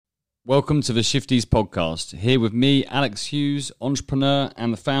Welcome to the Shifties podcast. Here with me, Alex Hughes, entrepreneur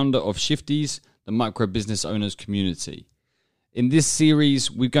and the founder of Shifties, the micro business owners community. In this series,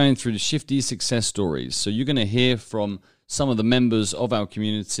 we're going through the Shifties success stories. So you're going to hear from some of the members of our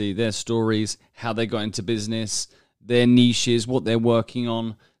community, their stories, how they got into business, their niches, what they're working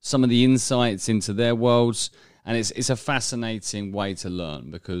on, some of the insights into their worlds. And it's a fascinating way to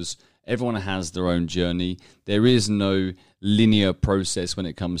learn because everyone has their own journey. There is no linear process when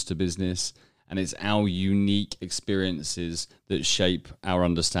it comes to business, and it's our unique experiences that shape our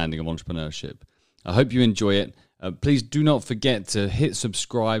understanding of entrepreneurship. I hope you enjoy it. Please do not forget to hit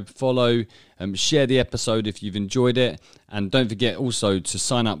subscribe, follow, share the episode if you've enjoyed it, and don't forget also to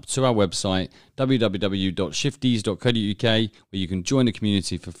sign up to our website, www.shifties.co.uk, where you can join the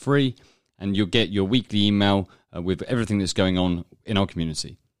community for free, and you'll get your weekly email with everything that's going on in our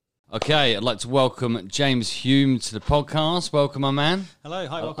community. Okay, I'd like to welcome James Hume to the podcast. Welcome, my man. Hello,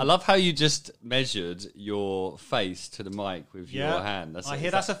 hi, welcome. I love how you just measured your face to the mic with your hand. That's a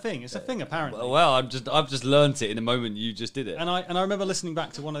thing. It's a thing, apparently. Well, I've just learnt it in the moment you just did it. And I remember listening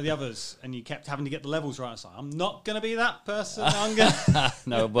back to one of the others, and you kept having to get the levels right. I was like, I'm not going to be that person. I'm going to...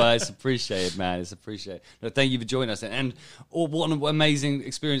 No, but it's appreciated, man. It's appreciated. No, thank you for joining us. And what an amazing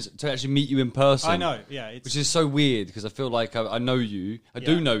experience to actually meet you in person. I know, yeah. Which is so weird, because I feel like I know you. I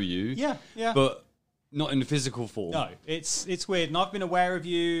do know you. Yeah. But not in the physical form. No, it's weird. And I've been aware of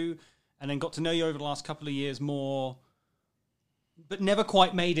you and then got to know you over the last couple of years more, but never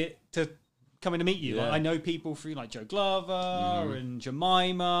quite made it to coming to meet you. Yeah. Like, I know people through like Joe Glover and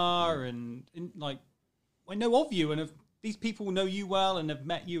Jemima and like I know of you, and these people know you well and have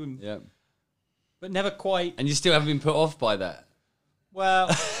met you, and but never quite. And you still haven't been put off by that? Well...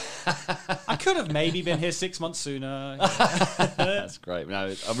 I could have maybe been here 6 months sooner. That's great. No,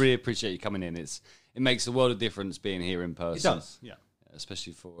 I really appreciate you coming in. It makes a world of difference being here in person. It does, yeah.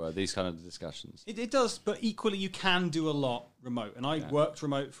 Especially for these kind of discussions. It does, but equally you can do a lot remote. And I worked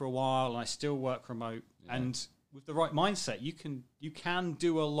remote for a while, and I still work remote. Yeah. And with the right mindset, you can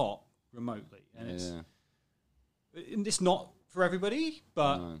do a lot remotely. And it's not for everybody,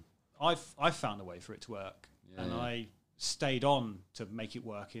 but I've found a way for it to work. Yeah, and I stayed on to make it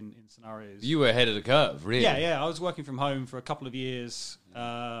work in scenarios. You were ahead of the curve, really. Yeah. I was working from home for a couple of years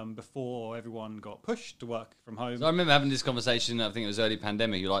before everyone got pushed to work from home. So I remember having this conversation, I think it was early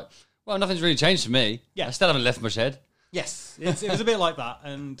pandemic. You're like, well, nothing's really changed for me. Yeah. I still haven't left my shed. Yes, it was a bit like that.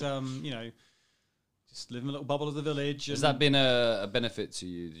 And, just live in a little bubble of the village. Has that been a benefit to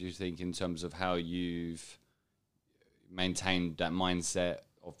you, do you think, in terms of how you've maintained that mindset?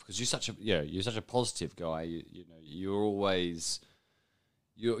 Because you're such a positive guy. You always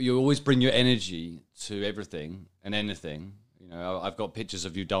bring your energy to everything and anything. I've got pictures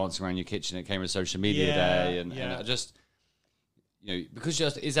of you dancing around your kitchen at Cambridge Social Media Day, and I just,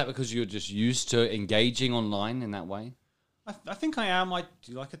 is that because you're just used to engaging online in that way? I think I am. I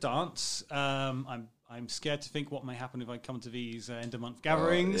do like a dance. I'm scared to think what may happen if I come to these end of month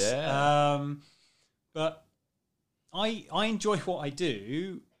gatherings. But I enjoy what I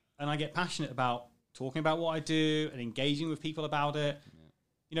do, and I get passionate about talking about what I do and engaging with people about it.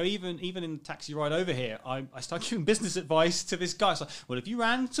 Yeah. Even in the taxi ride over here, I started giving business advice to this guy. It's like, well, if you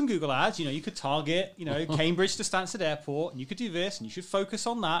ran some Google ads, you could target, Cambridge to Stansted Airport, and you could do this, and you should focus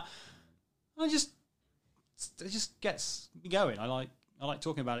on that. And it just gets me going. I like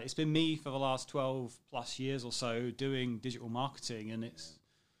talking about it. It's been me for the last 12 plus years or so doing digital marketing, and it's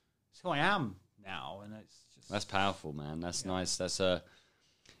who I am now, and it's just... That's powerful, man. That's nice. That's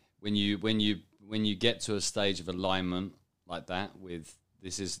when you get to a stage of alignment like that with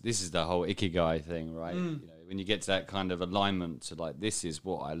this is the whole Ikigai thing, right? When you get to that kind of alignment to like, this is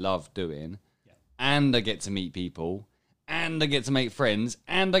what I love doing, and I get to meet people, and I get to make friends,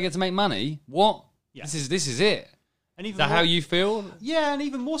 and I get to make money. What? Yeah. This is it. And even is that how you feel? Yeah, and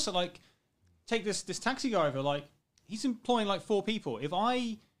even more so, like, take this taxi driver. Like, he's employing like 4 people. If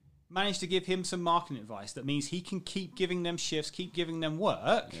I manage to give him some marketing advice, that means he can keep giving them shifts, keep giving them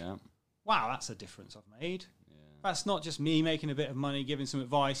work. Yeah. Wow, that's a difference I've made. Yeah. That's not just me making a bit of money, giving some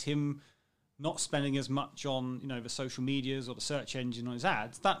advice, him not spending as much on, the social medias or the search engine on his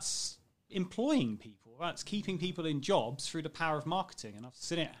ads. That's employing people. That's keeping people in jobs through the power of marketing. And I've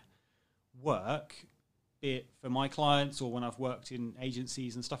seen it work, be it for my clients or when I've worked in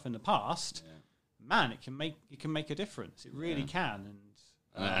agencies and stuff in the past. Yeah. Man, it can make a difference. It really can.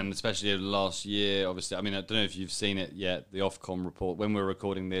 And especially over the last year, obviously, I mean, I don't know if you've seen it yet, the Ofcom report. When we're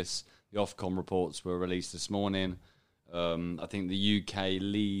recording this, the Ofcom reports were released this morning. I think the UK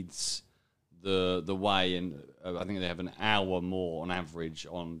leads the way, and I think they have an hour more on average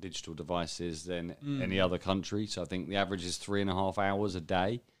on digital devices than any other country. So I think the average is 3.5 hours a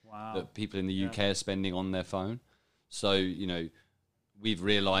day. Wow. that people in the UK are spending on their phone. So, you know, we've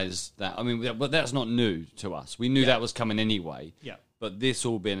realised that. I mean, but that's not new to us. We knew that was coming anyway. Yeah. But this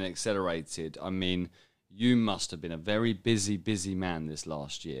all been accelerated. I mean, you must have been a very busy man this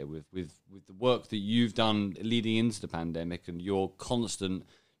last year with the work that you've done leading into the pandemic and your constant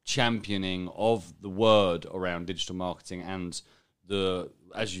championing of the word around digital marketing and the,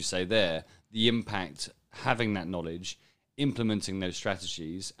 as you say there, the impact having that knowledge, implementing those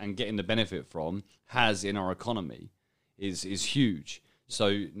strategies and getting the benefit from has in our economy is huge.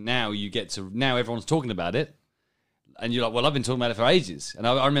 So now now everyone's talking about it and you're like, well, I've been talking about it for ages. And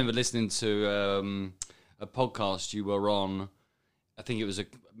I remember listening to a podcast you were on. I think it was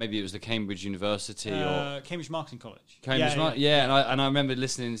maybe it was the Cambridge University or Cambridge Marketing College. And I remember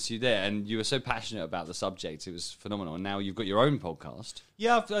listening to you there, and you were so passionate about the subject. It was phenomenal. And now you've got your own podcast.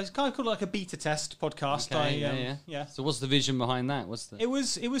 Yeah, it's kind of called like a beta test podcast. Okay, yeah. So what's the vision behind that? It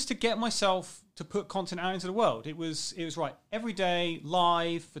was to get myself to put content out into the world. It was right every day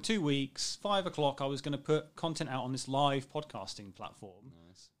live for 2 weeks. 5 o'clock, I was going to put content out on this live podcasting platform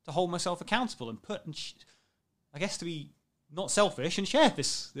to hold myself accountable and I guess to be not selfish and share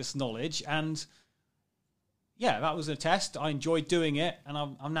this knowledge. And yeah, that was a test. I enjoyed doing it, and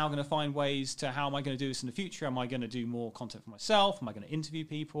I'm now going to find ways to how am I going to do this in the future? Am I going to do more content for myself? Am I going to interview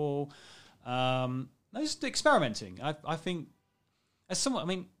people? Just experimenting. I think as someone, I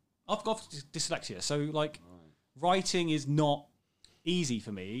mean, I've got dyslexia, so like writing is not easy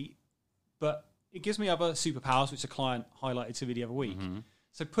for me, but it gives me other superpowers, which a client highlighted to me the other week. Mm-hmm.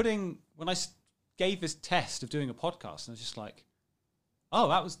 So when I gave this test of doing a podcast, and I was just like, oh,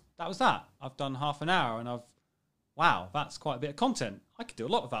 that was that. I've done half an hour, and wow, that's quite a bit of content. I could do a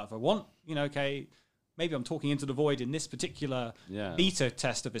lot with that if I want. You know, okay, maybe I'm talking into the void in this particular beta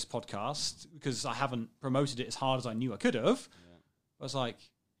test of this podcast because I haven't promoted it as hard as I knew I could have. Yeah. I was like,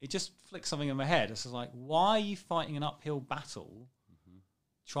 it just flicked something in my head. It's like, why are you fighting an uphill battle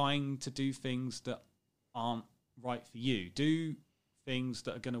trying to do things that aren't right for you? Do things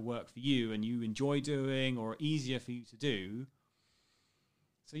that are going to work for you and you enjoy doing or are easier for you to do.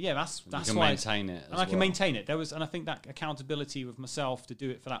 So yeah, that's you can why maintain it, and I can maintain it. And I think that accountability with myself to do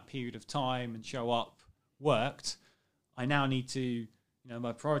it for that period of time and show up worked. I now need to,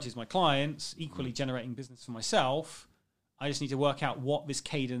 my priorities, my clients, equally generating business for myself. I just need to work out what this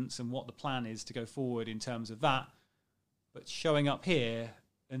cadence and what the plan is to go forward in terms of that. But showing up here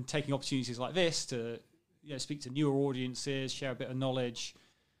and taking opportunities like this to speak to newer audiences, share a bit of knowledge,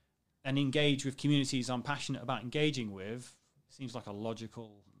 and engage with communities I'm passionate about engaging with seems like a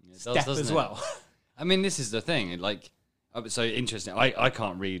logical step as well. I mean, this is the thing. Like, so interesting. I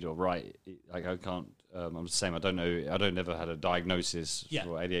can't read or write. Like, I can't. I'm the same. I don't know. I don't ever had a diagnosis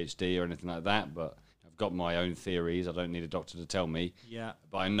for ADHD or anything like that. But I've got my own theories. I don't need a doctor to tell me. Yeah.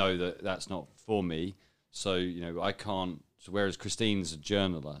 But I know that that's not for me. So I can't. So whereas Christine's a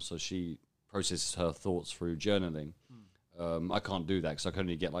journaler, so she processes her thoughts through journaling. I can't do that because I can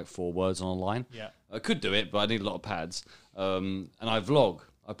only get like 4 words on a line. Yeah, I could do it, but I need a lot of pads. And I vlog.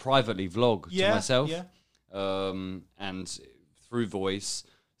 I privately vlog to myself. Yeah. And through voice,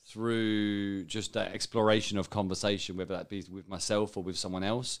 through just that exploration of conversation, whether that be with myself or with someone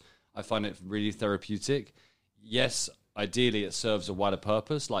else, I find it really therapeutic. Yes, ideally it serves a wider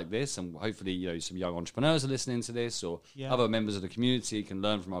purpose like this, and hopefully some young entrepreneurs are listening to this, or other members of the community can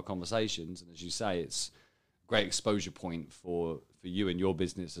learn from our conversations. And as you say, it's a great exposure point for you and your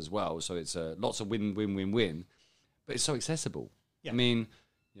business as well. So it's lots of win, but it's so accessible. I mean,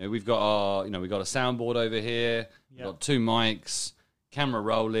 we've got we've got a soundboard over here, we've got 2 mics, camera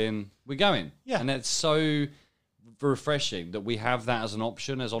rolling, we're going. And it's so refreshing that we have that as an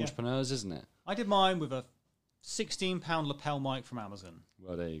option as entrepreneurs, isn't it? I did mine with a £16 lapel mic from Amazon.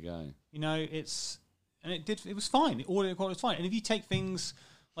 Well, there you go. It was fine. The audio quality was fine. And if you take things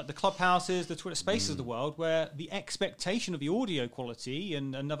like the Clubhouses, the Twitter Spaces of the world, where the expectation of the audio quality,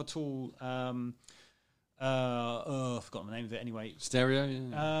 and another tool, I've forgotten the name of it anyway. Stereo?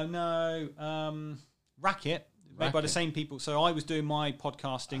 Yeah. No. Racket, made by the same people. So I was doing my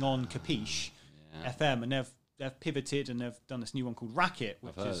podcasting on Capiche FM, and they've pivoted and they've done this new one called Racket.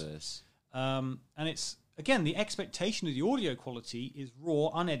 Which I've heard of this. And it's, again, the expectation of the audio quality is raw,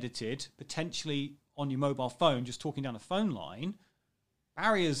 unedited, potentially on your mobile phone, just talking down a phone line.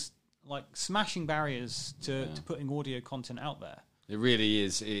 Barriers, like smashing barriers to putting audio content out there. It really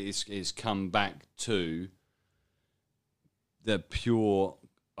is. It's come back to the pure,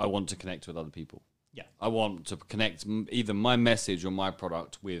 I want to connect with other people. Yeah. I want to connect either my message or my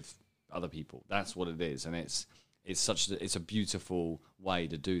product with other people. That's what it is. And it's a beautiful way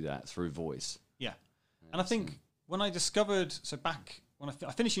to do that through voice. Yeah. And I think when I discovered, so back when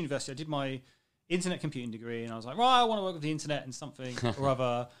I finished university, I did my internet computing degree, and I was like, right, I want to work with the internet and something or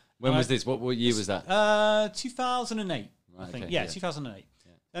other. When was this? What year was that? 2008, I think. Okay, Yeah, 2008.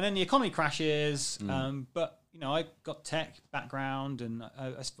 Yeah. And then the economy crashes, but I got tech background, and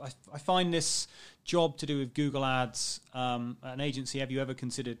I find this job to do with Google Ads at an agency. Have you ever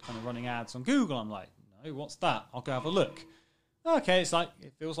considered kind of running ads on Google? I'm like, no, what's that? I'll go have a look. Okay,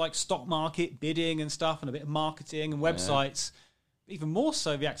 it feels like stock market bidding and stuff, and a bit of marketing and websites. Yeah. Even more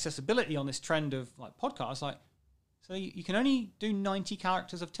so, the accessibility on this trend of like podcasts. Like, so you can only do 90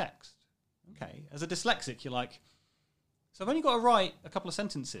 characters of text. Okay, as a dyslexic, you're like, so I've only got to write a couple of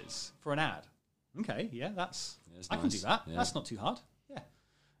sentences for an ad. Okay, yeah, I can do that. Yeah. That's not too hard. Yeah,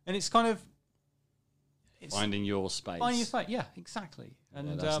 and it's kind of finding your space. Finding your space, yeah, exactly.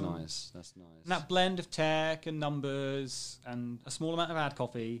 And that's nice. That's nice. And that blend of tech and numbers and a small amount of ad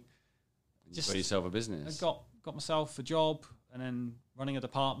copy. Just got yourself a business. I got myself a job, and then running a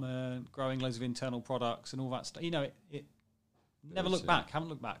department, growing loads of internal products and all that stuff. It never looked back. Haven't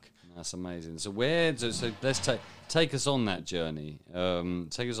looked back. That's amazing. So so let's take us on that journey.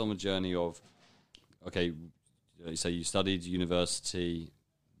 Take us on the journey of, okay, so you studied university,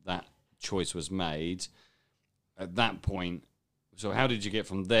 that choice was made. At that point, so how did you get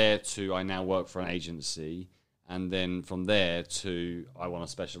from there to I now work for an agency, and then from there to I want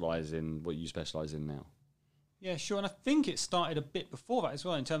to specialise in what you specialise in now? Yeah, sure. And I think it started a bit before that as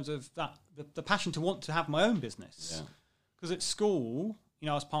well, in terms of that the passion to want to have my own business. Yeah. Because at school,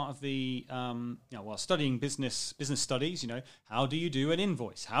 I was part of the, while studying business studies, how do you do an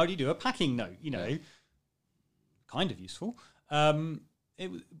invoice? How do you do a packing note? Kind of useful.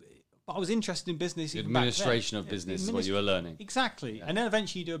 But I was interested in business. The administration of business is what you were learning. Exactly. Yeah. And then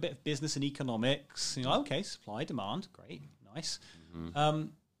eventually you do a bit of business and economics. Okay, supply, demand, great, nice. Mm-hmm.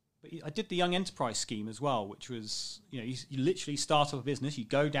 But I did the Young Enterprise Scheme as well, which was, you literally start up a business. You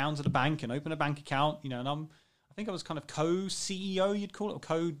go down to the bank and open a bank account, and I think I was kind of co-CEO, you'd call it, or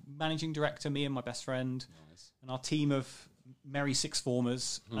co-managing director, me and my best friend, nice. And our team of merry sixth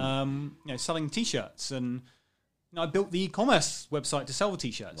formers, selling T-shirts. And I built the e-commerce website to sell the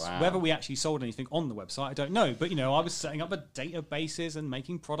T-shirts. Wow. Whether we actually sold anything on the website, I don't know. But, I was setting up the databases and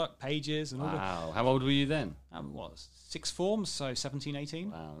making product pages. And all wow. How old were you then? Sixth form, so 17,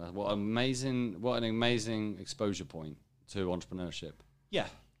 18. Wow. What an amazing exposure point to entrepreneurship. Yeah.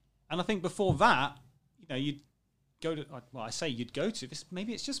 And I think before that, you'd go to, I say you'd go to,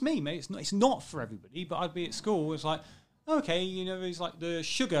 maybe it's just me, maybe it's not for everybody, but I'd be at school, it's like, okay, there's like the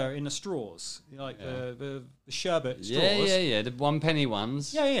sugar in the straws, the sherbet straws. Yeah, the 1 penny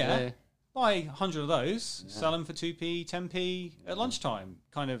ones. Yeah. Buy 100 of those, sell them for 2p, 10p at lunchtime,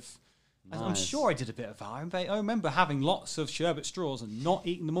 kind of. Nice. I'm sure I did a bit of that. I remember having lots of sherbet straws and not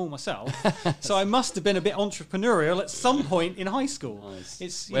eating them all myself. So I must have been a bit entrepreneurial at some point in high school.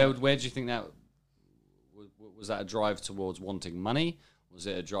 Nice. Where do you think that, was that a drive towards wanting money? Was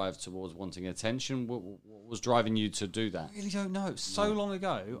it a drive towards wanting attention? What was driving you to do that? I really don't know. So long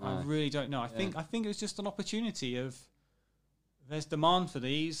ago, I really don't know. I think it was just an opportunity of, there's demand for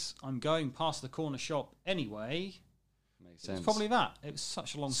these. I'm going past the corner shop anyway. Makes sense. It's probably that. It was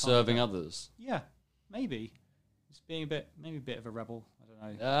such a long time Serving ago. others. Yeah, maybe. Just being maybe a bit of a rebel.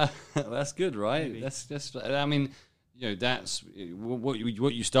 I don't know. That's good, right? Maybe. That's. I mean, that's what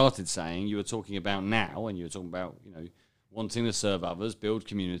you started saying. You were talking about now, and you were talking about wanting to serve others, build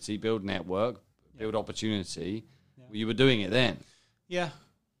community, build network, build opportunity. Yeah. Well, you were doing it then. Yeah,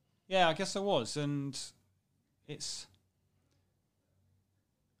 I guess I was, and it's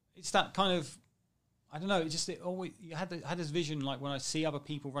that kind of, I don't know. It always, you had this vision, like when I see other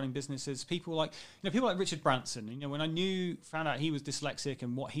people running businesses, people like Richard Branson. When I found out he was dyslexic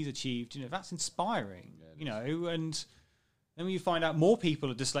and what he's achieved, that's inspiring. Yeah, and then when you find out more people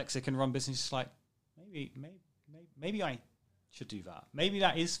are dyslexic and run businesses, like maybe I should do that. Maybe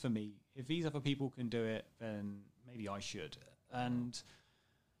that is for me. If these other people can do it, then maybe I should.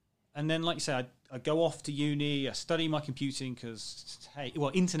 And then, like you said, I go off to uni. I study my computing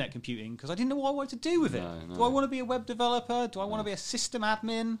internet computing, because I didn't know what I wanted to do with it. No. Do I want to be a web developer? Do I want to be a system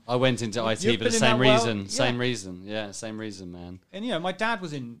admin? I went into IT for the same reason. Same reason. Yeah, same reason, man. And, my dad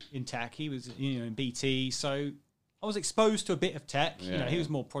was in tech. He was, in BT. So I was exposed to a bit of tech. Yeah, he was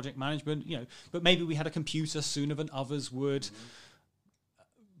more project management, but maybe we had a computer sooner than others would,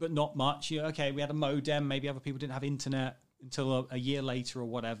 but not much. Okay, we had a modem. Maybe other people didn't have internet until a year later or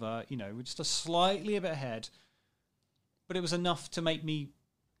whatever. We're just a bit ahead. But it was enough to make me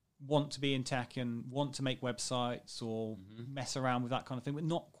want to be in tech and want to make websites or mess around with that kind of thing, but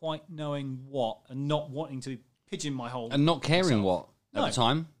not quite knowing what, and not wanting to pigeonhole and not caring myself. What at the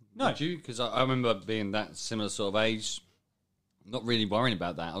time. No, because I remember being that similar sort of age, not really worrying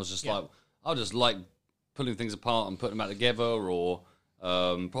about that. I was just I just like pulling things apart and putting them back together, or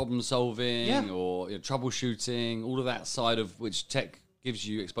problem solving, or troubleshooting, all of that side of which tech gives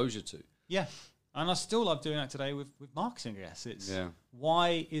you exposure to. Yeah. And I still love doing that today with marketing, I guess. It's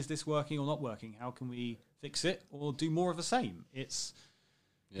why is this working or not working? How can we fix it or do more of the same? It's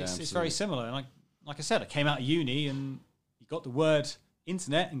very similar. And like I said, I came out of uni and you got the word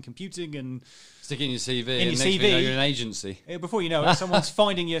internet and computing and stick in your CV. And next thing you know, you're an agency. Before you know it, someone's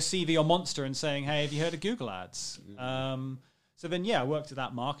finding your CV on Monster and saying, "Hey, have you heard of Google Ads?" So then, I worked at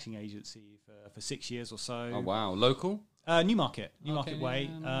that marketing agency for 6 years or so. Oh wow, local? Newmarket Way.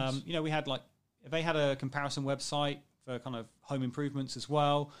 Nice. We had they had a comparison website for kind of home improvements as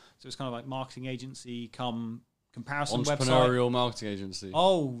well. So it's kind of like marketing agency come comparison entrepreneurial marketing agency.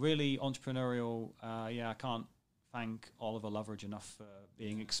 Oh, really entrepreneurial. I can't thank Oliver Loveridge enough for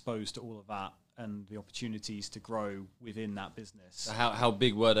being exposed to all of that and the opportunities to grow within that business. So how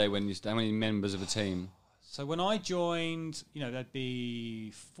big were they how many members of a team? So when I joined, there'd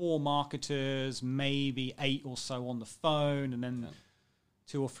be 4 marketers, maybe 8 or so on the phone, and then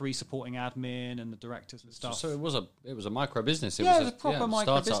 2 or 3 supporting admin and the directors and stuff. So it was a micro business. It was a proper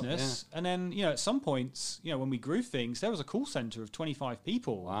micro business. Yeah. And then at some points, when we grew things, there was a call center of 25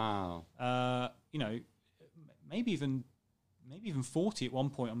 people. Wow. Maybe even 40 at one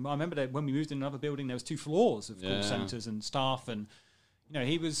point. I remember that when we moved in another building, there was 2 floors of call centers and staff, and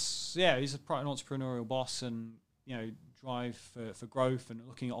he's a an entrepreneurial boss, and drive for growth and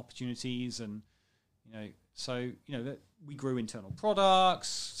looking at opportunities, and that we grew internal products.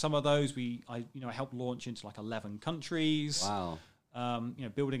 Some of those I helped launch into like 11 countries. Wow.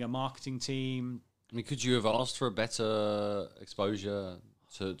 Building a marketing team. I mean, could you have asked for a better exposure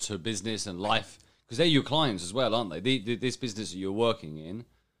to business and life? Because they're your clients as well, aren't they? This business that you're working in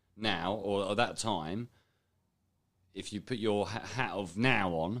now, or at that time, if you put your hat of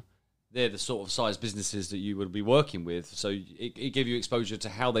now on, they're the sort of size businesses that you would be working with. So it gave you exposure to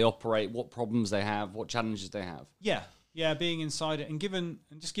how they operate, what problems they have, what challenges they have. Yeah, being inside it and given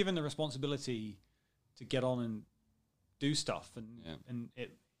the responsibility to get on and do stuff, and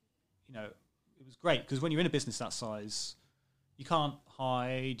it was great because when you're in a business that size, you can't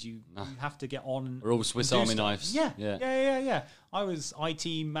hide. You have to get on. We're all Swiss Army knives. Yeah. I was IT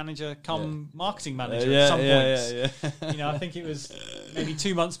manager marketing manager at some point. I think it was maybe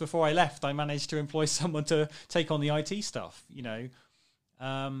 2 months before I left, I managed to employ someone to take on the IT stuff.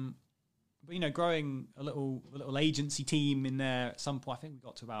 But growing a little agency team in there at some point, I think we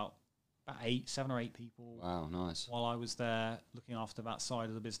got to about 7 or 8 people. Wow, nice. While I was there looking after that side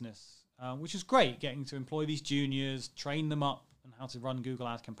of the business, which is great, getting to employ these juniors, train them up on how to run Google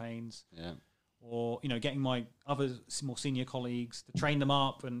Ad campaigns. Yeah. Or, getting my other more senior colleagues to train them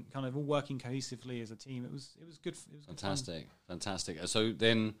up and kind of all working cohesively as a team. It was good. It was fantastic. So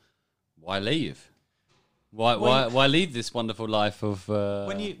then why leave? Why leave this wonderful life of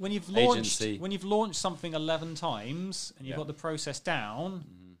when you've launched something 11 times and you've got the process down,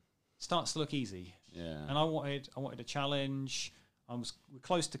 it starts to look easy. Yeah. And I wanted a challenge. We're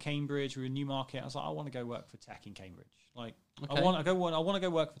close to Cambridge. We're in Newmarket. I was like, I want to go work for tech in Cambridge. I want to go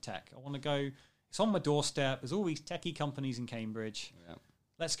work for tech. I want to go. It's on my doorstep. There's all these techie companies in Cambridge. Yeah.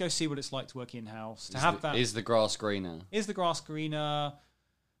 Let's go see what it's like to work in house. Is the grass greener? Is the grass greener?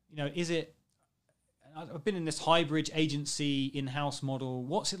 Is it? I've been in this hybrid agency in-house model.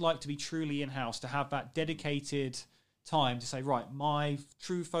 What's it like to be truly in-house? To have that dedicated time to say, right, my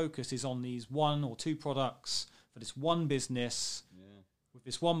true focus is on these 1 or 2 products for this one business with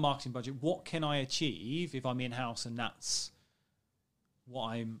this one marketing budget. What can I achieve if I'm in-house and that's what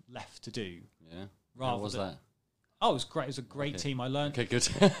I'm left to do? Yeah. How was that? Oh, it was great. It was a great team. I learned. Okay, good.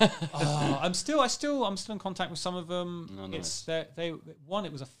 I'm still in contact with some of them. Oh, nice. One,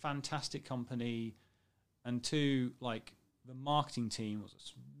 it was a fantastic company, and 2, like the marketing team was a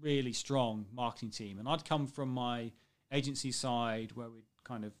really strong marketing team. And I'd come from my agency side where we'd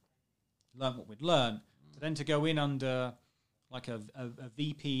kind of learn what we'd learn, then to go in under like a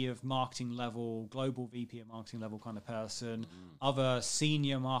VP of marketing level, global VP of marketing level kind of person, other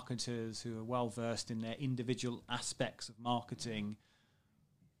senior marketers who are well versed in their individual aspects of marketing.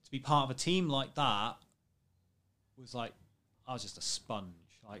 To be part of a team like that was like, I was just a sponge.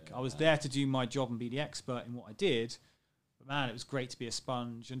 I was there to do my job and be the expert in what I did. But man, it was great to be a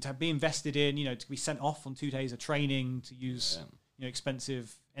sponge and to be invested in, to be sent off on 2 days of training to use,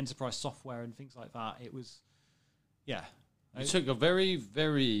 expensive enterprise software and things like that. It was, You took a very,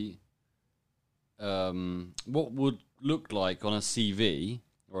 very, what would look like on a CV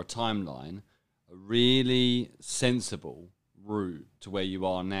or a timeline, a really sensible route to where you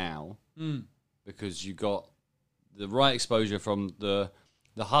are now, because you got the right exposure from the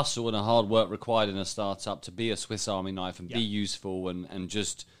hustle and the hard work required in a startup to be a Swiss Army knife and be useful and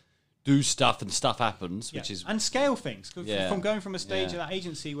just do stuff and stuff happens, which is... And scale things. From going from a stage of that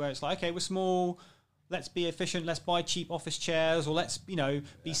agency where it's like, okay, we're small, let's be efficient, let's buy cheap office chairs, or let's,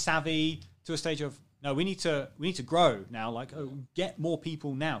 be savvy, to a stage of, no, we need to grow now. Like, get more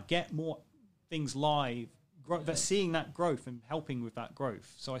people now, get more things live, seeing that growth and helping with that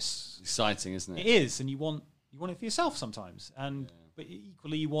growth. So it's exciting, isn't it? It is, and you want it for yourself sometimes, but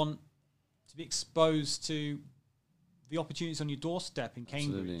equally you want to be exposed to the opportunities on your doorstep in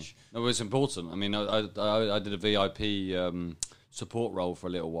Cambridge. Absolutely. No, it's important. I mean, I did a VIP support role for a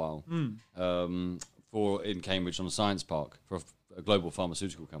little while in Cambridge on the Science Park for a global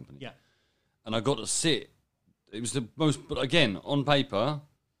pharmaceutical company. Yeah. And I got to sit. It was the most, but again, on paper,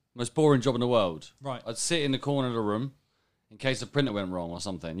 most boring job in the world. Right. I'd sit in the corner of the room in case the printer went wrong or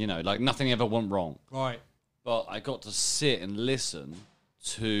something, like nothing ever went wrong. Right. But I got to sit and listen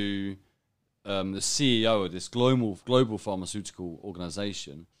to the CEO of this global pharmaceutical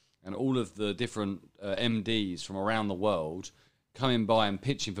organization and all of the different MDs from around the world coming by and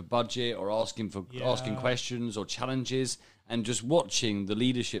pitching for budget or asking questions or challenges, and just watching the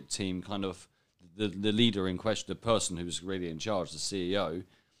leadership team, kind of the leader in question, the person who was really in charge, the CEO,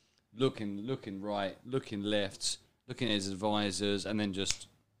 looking right, looking left, looking at his advisors, and then just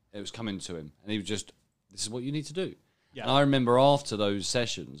it was coming to him, and he was just, this is what you need to do. Yeah. And I remember after those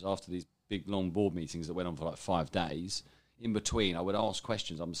sessions, after these big long board meetings that went on for like 5 days, in between I would ask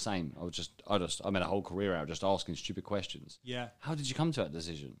questions. I'm the same. I made a whole career out just asking stupid questions. Yeah. How did you come to that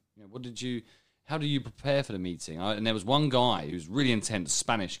decision? How do you prepare for the meeting? And there was one guy who's really intense,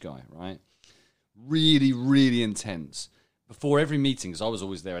 Spanish guy, right? Really, really intense. Before every meeting, because I was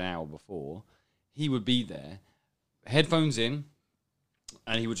always there an hour before, he would be there, headphones in,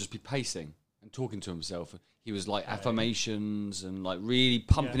 and he would just be pacing and talking to himself. He was like affirmations and like really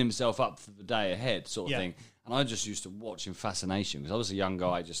pumping himself up for the day ahead, sort of thing. And I just used to watch in fascination, because I was a young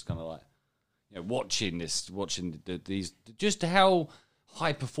guy, just kind of like, watching these, just how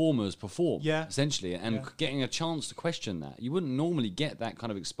high performers perform, essentially, and getting a chance to question that. You wouldn't normally get that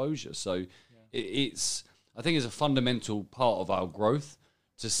kind of exposure. So I think it's a fundamental part of our growth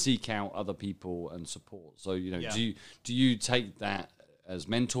to seek out other people and support. So, do you take that as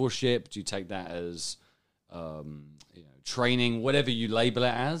mentorship? Do you take that as training? Whatever you label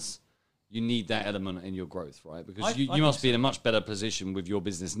it as, you need that element in your growth, right? Because you must be in a much better position with your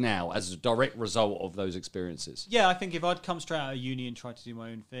business now as a direct result of those experiences. Yeah, I think if I'd come straight out of uni and tried to do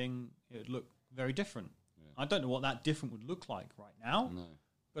my own thing, it would look very different. Yeah. I don't know what that different would look like right now,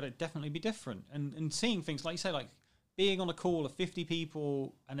 but it'd definitely be different. And seeing things, like you say, like being on a call of 50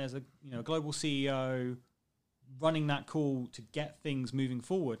 people and there's a global CEO running that call to get things moving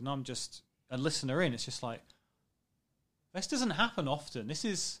forward, and I'm just a listener in, it's just like, this doesn't happen often. This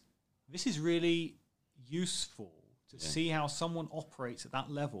is really useful to see how someone operates at that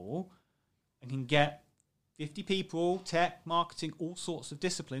level and can get 50 people, tech, marketing, all sorts of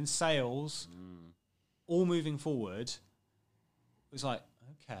disciplines, sales, all moving forward. It's like,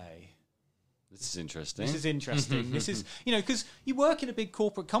 okay, this is interesting. This is, because you work in a big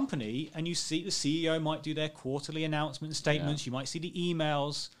corporate company and you see the CEO might do their quarterly announcement statements. You might see the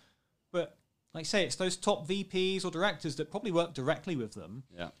emails, but like I say, it's those top VPs or directors that probably work directly with them.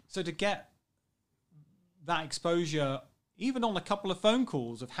 Yeah. So to get that exposure, even on a couple of phone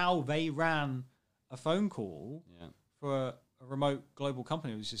calls, of how they ran a phone call for a remote global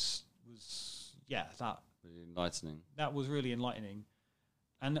company was that really enlightening. That was really enlightening,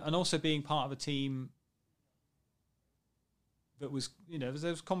 and also being part of a team that was, there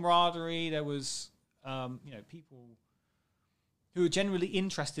was camaraderie. There was people who were generally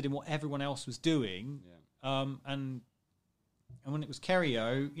interested in what everyone else was doing. Yeah. And when it was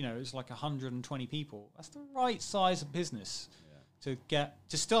Kerio, it was like 120 people. That's the right size of business to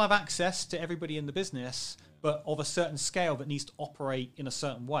still have access to everybody in the business, but of a certain scale that needs to operate in a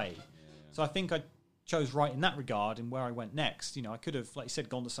certain way. Yeah. So I think I chose right in that regard in where I went next. I could have, like you said,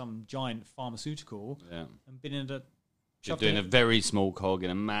 gone to some giant pharmaceutical and been in You're doing a very small cog in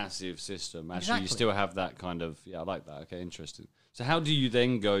a massive system. Actually, exactly. You still have that kind of, I like that. Okay, interesting. So how do you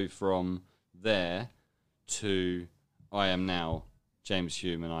then go from there to I am now James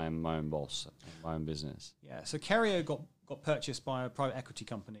Hume and I am my own boss, my own business? Yeah, so Kerio got purchased by a private equity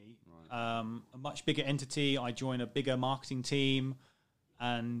company, a much bigger entity. I joined a bigger marketing team,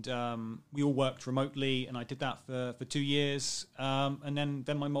 and we all worked remotely, and I did that for 2 years. And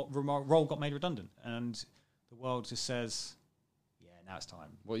then my role got made redundant, and the world just says, now it's time.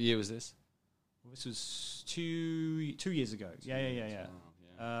 What year was this? Well, this was 2 years ago. Yeah.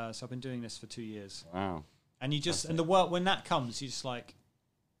 So I've been doing this for 2 years. Wow. And you just, and the work, when that comes, you're just like,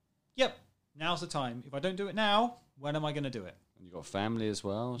 yep, now's the time. If I don't do it now, when am I going to do it? And you've got family as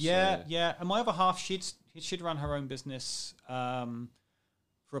well. Yeah, so. Yeah. And my other half, she'd run her own business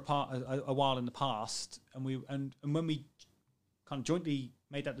for a while in the past. And when we kind of jointly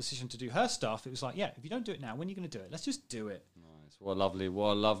made that decision to do her stuff, it was like, yeah, if you don't do it now, when are you going to do it? Let's just do it. Nice. What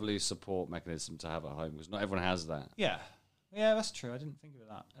a lovely support mechanism to have at home, because not everyone has that. Yeah. Yeah, that's true. I didn't think of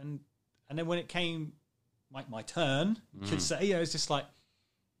that. And then when it came my turn, you could say, it's just like,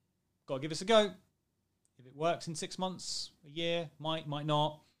 got to give this a go. If it works in 6 months, a year, might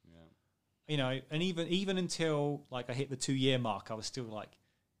not. Yeah. And even until like I hit the 2-year mark, I was still like,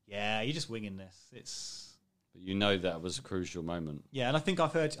 yeah, you're just winging this. But that was a crucial moment. Yeah, and I think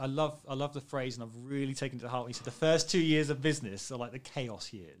I love the phrase, and I've really taken it to heart. He said the first 2 years of business are like the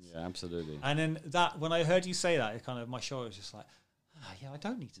chaos years. Yeah, absolutely. And then when I heard you say that, it kind of, my shoulder was just like, yeah, I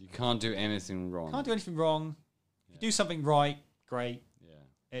don't need to. You can't do anything wrong. Can't do anything wrong. Yeah. You do something right, great. Yeah.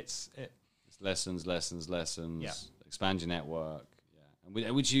 It's lessons. Yeah. Expand your network. Yeah.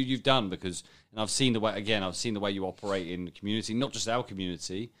 And which you've done, because, and I've seen the way you operate in the community, not just our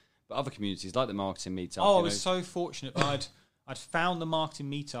community, but other communities like the marketing meetup. Oh, I was so fortunate. I'd found the marketing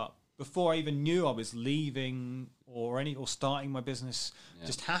meetup before I even knew I was leaving or starting my business. Yeah.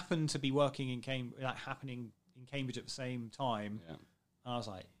 Just happened to be working in happening in Cambridge at the same time. Yeah. And I was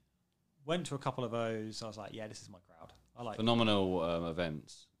like, went to a couple of those. I was like, yeah, this is my crowd. I like phenomenal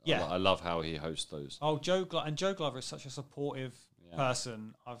events. Yeah, I love how he hosts those. Oh, Joe Glover is such a supportive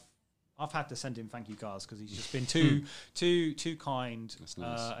person. I've had to send him thank you cards because he's just been too kind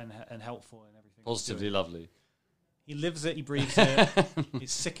nice. And helpful and everything. Positively lovely. He lives it. He breathes it.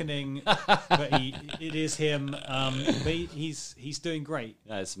 It's sickening, but it is him. But he's doing great.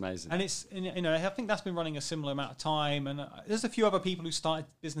 Yeah, it's amazing. And it's I think that's been running a similar amount of time. And there's a few other people who started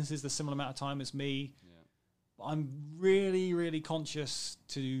businesses the similar amount of time as me. Yeah. But I'm really, really conscious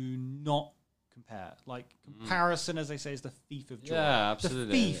to not compare. Like comparison, as they say, is the thief of joy. Yeah, absolutely.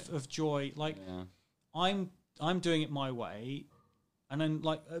 The thief of joy. Like I'm doing it my way, and then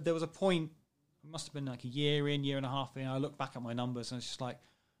like there was a point. It must have been like a year and a half in. I looked back at my numbers and it's just like,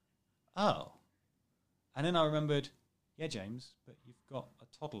 oh. And then I remembered, yeah, James, but you've got a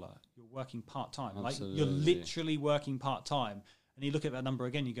toddler. You're working part-time. Absolutely. Like, you're literally working part-time. And you look at that number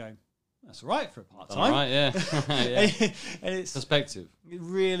again, you go, that's all right for a part-time. All right, yeah. Yeah. And it's perspective. It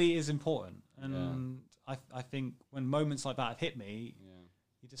really is important. And I think when moments like that have hit me,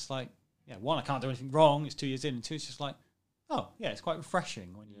 you're just like, one, I can't do anything wrong. It's 2 years in. And two, it's just like, oh, yeah, it's quite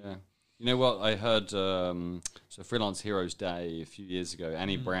refreshing when you... You know what? I heard, Freelance Heroes Day a few years ago,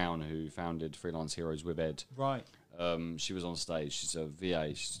 Annie Brown, who founded Freelance Heroes with Ed. Right. She was on stage. She's a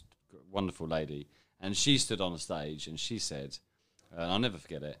VA. She's a wonderful lady. And she stood on a stage and she said, and I'll never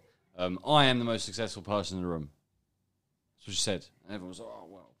forget it, I am the most successful person in the room. That's what she said. And everyone was like, oh,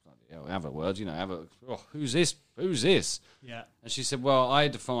 well, have a word, who's this? Who's this? Yeah. And she said, well, I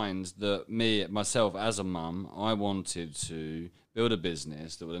defined that myself as a mum, I wanted to build a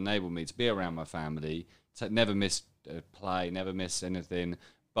business that would enable me to be around my family, never miss a play, never miss anything,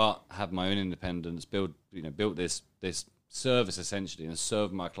 but have my own independence, built this service essentially and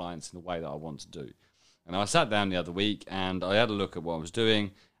serve my clients in the way that I want to do. And I sat down the other week and I had a look at what I was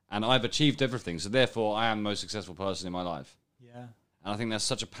doing and I've achieved everything. So therefore I am the most successful person in my life. Yeah. And I think that's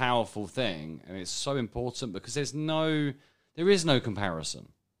such a powerful thing, and it's so important because there is no comparison.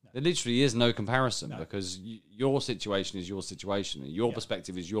 No. There literally is no comparison because your situation is your situation, and your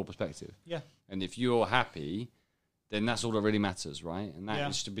perspective is your perspective. Yeah. And if you're happy, then that's all that really matters, right? And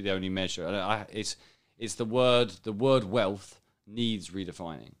that should be the only measure. And it's the word wealth needs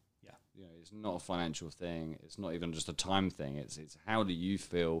redefining. Yeah. It's not a financial thing. It's not even just a time thing. It's how do you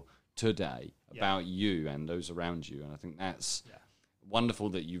feel today about you and those around you, and I think that's. Yeah. Wonderful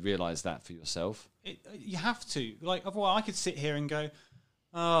that you realise that for yourself. You have to. Like, otherwise I could sit here and go,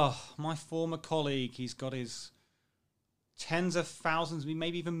 oh, my former colleague, he's got his tens of thousands,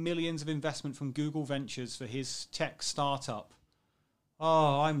 maybe even millions of investment from Google Ventures for his tech startup.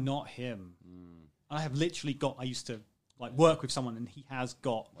 Oh, I'm not him. I used to work with someone and he has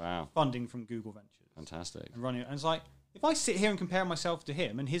got funding from Google Ventures. Fantastic. And running it. And it's like, if I sit here and compare myself to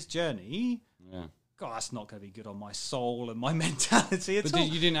him and his journey... Yeah. God, that's not going to be good on my soul and my mentality at all.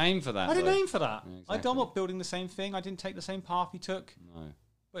 But you didn't aim for that. I didn't aim for that. Yeah, exactly. I'm not building the same thing. I didn't take the same path he took. No.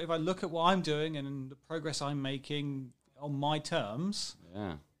 But if I look at what I'm doing and the progress I'm making on my terms...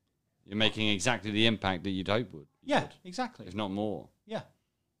 Yeah. You're making exactly the impact that you'd hope would. Yeah, exactly. If not more. Yeah.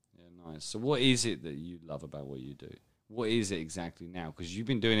 Yeah, nice. So what is it that you love about what you do? What is it exactly now? Because you've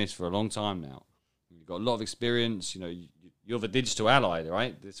been doing this for a long time now. You've got a lot of experience. You're the digital ally,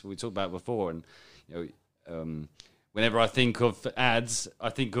 right? That's what we talked about before. And... whenever I think of ads, I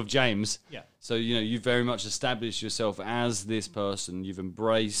think of James. Yeah. So, you've very much established yourself as this person. You've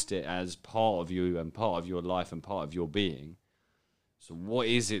embraced it as part of you and part of your life and part of your being. So what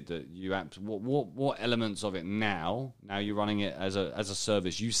is it that you what elements of it now you're running it as a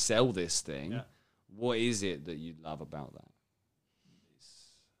service, you sell this thing. Yeah. What is it that you love about that?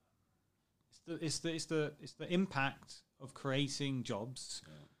 It's the impact of creating jobs.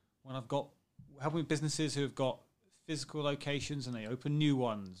 Yeah. When I've got helping businesses who have got physical locations and they open new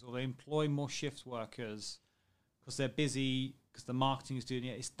ones, or they employ more shift workers because they're busy, because the marketing is doing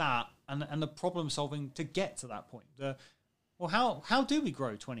it. It's that and the problem solving to get to that point. How do we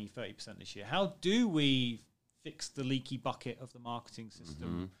grow 20-30% this year? How do we fix the leaky bucket of the marketing system?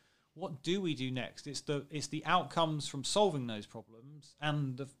 Mm-hmm. What do we do next? It's the outcomes from solving those problems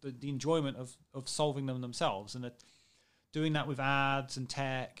and the enjoyment of solving them themselves, and doing that with ads and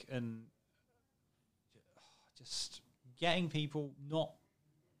tech and just getting people not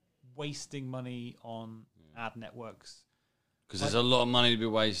wasting money on ad networks. Because there's a lot of money to be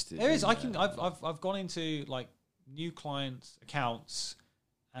wasted. There is. I've gone into like new clients' accounts,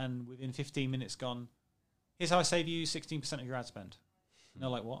 and within 15 minutes gone, here's how I save you 16% of your ad spend. And they're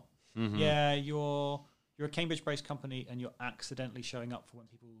like, what? Mm-hmm. Yeah, you're a Cambridge-based company, and you're accidentally showing up for when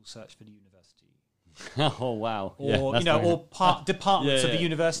people search for the university. Oh wow! Or departments of the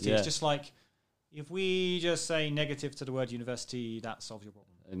university. Yeah. It's just like, if we just say negative to the word university, that solves your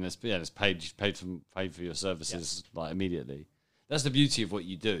problem. And it's paid for your services like immediately. That's the beauty of what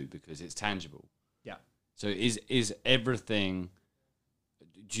you do, because it's tangible. Yeah. So is everything?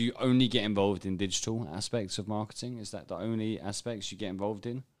 Do you only get involved in digital aspects of marketing? Is that the only aspects you get involved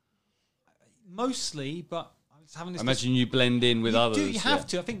in? Mostly, but I was having this. I imagine you blend in with others. You have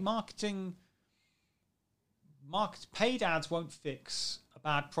to. I think paid ads won't fix a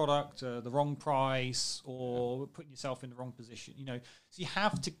bad product, the wrong price, or putting yourself in the wrong position. So you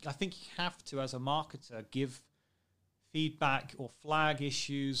have to. I think you have to, as a marketer, give feedback or flag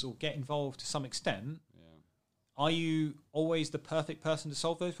issues or get involved to some extent. Yeah. Are you always the perfect person to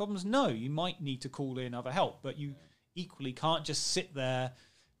solve those problems? No, you might need to call in other help, but you equally can't just sit there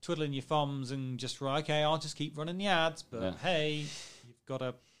twiddling your thumbs and just, okay, I'll just keep running the ads, but hey, you've got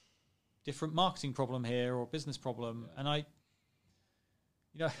a different marketing problem here or business problem. And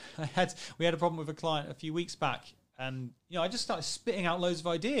we had a problem with a client a few weeks back, and I just started spitting out loads of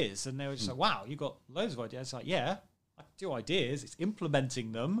ideas, and they were just like, wow, you got loads of ideas. It's like, yeah, I do ideas, it's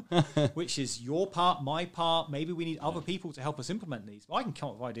implementing them, which is your part, my part. Maybe we need other people to help us implement these, but I can come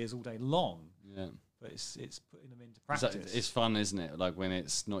up with ideas all day long. Yeah. But it's putting them into practice. It's fun, isn't it? Like when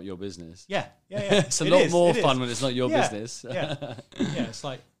it's not your business. Yeah. It's a lot more fun when it's not your business. Yeah. It's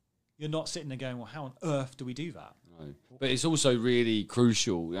like you're not sitting there going, well, how on earth do we do that? No. But it's also really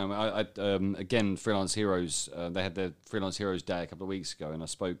crucial. Again, Freelance Heroes, they had their Freelance Heroes Day a couple of weeks ago, and I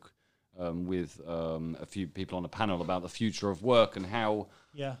spoke with a few people on a panel about the future of work and how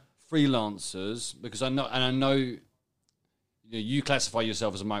freelancers, because I know you classify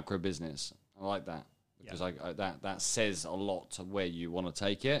yourself as a micro business. I like that, because that says a lot to where you want to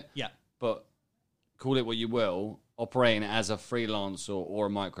take it. Yeah. But call it what you will, operating as a freelancer or a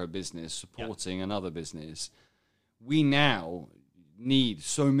micro business, supporting another business, we now need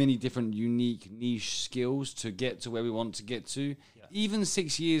so many different unique niche skills to get to where we want to get to. Yeah. Even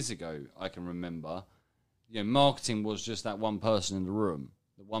 6 years ago, I can remember, marketing was just that one person in the room,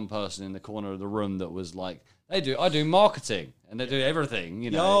 the one person in the corner of the room that was like, I do marketing, and they do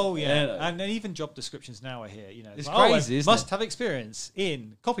everything, Oh, yeah. And then even job descriptions now are here, It's crazy, isn't it? Must have experience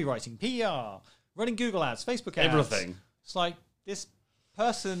in copywriting, PR, running Google ads, Facebook ads. Everything. It's like, this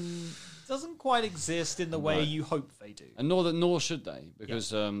person doesn't quite exist in the way you hope they do. And nor should they,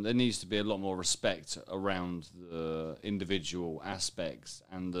 because there needs to be a lot more respect around the individual aspects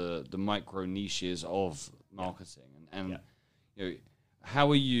and the micro niches of marketing. And how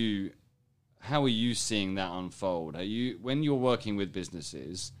are you seeing that unfold? When you're working with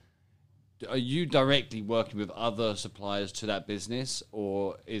businesses, are you directly working with other suppliers to that business,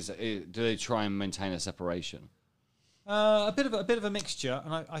 or do they try and maintain a separation? A bit of a mixture,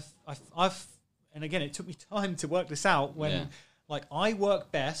 and I've and again, it took me time to work this out. When I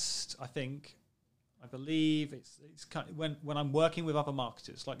work best, I believe it's kind of when I'm working with other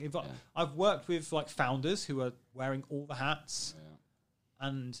marketers. Like I've worked with like founders who are wearing all the hats,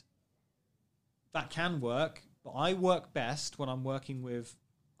 and that can work, but I work best when I'm working with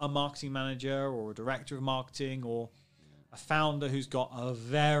a marketing manager or a director of marketing or a founder who's got a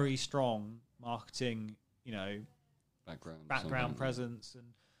very strong marketing, background presence and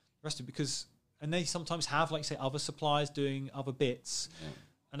the rest of it, and they sometimes have, like say, other suppliers doing other bits.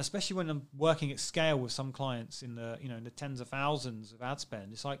 And especially when I'm working at scale with some clients in the in the tens of thousands of ad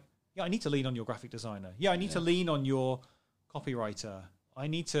spend, it's like, yeah, I need to lean on your graphic designer. Yeah, I need to lean on your copywriter. I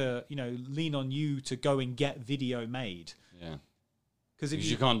need to lean on you to go and get video made. Yeah, because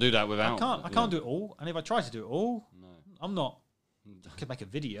you can't do that without. I can't do it all. And if I try to do it all, I'm not. I could make a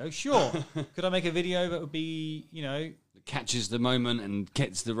video, sure. Could I make a video that would be that catches the moment and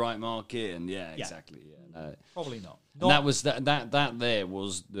gets the right market? And exactly. Yeah, no. Probably not. And that was that there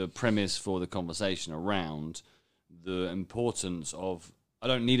was the premise for the conversation around the importance of, I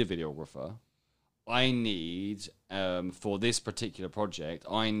don't need a videographer. I need, for this particular project,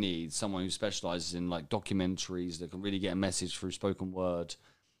 I need someone who specializes in like documentaries that can really get a message through spoken word.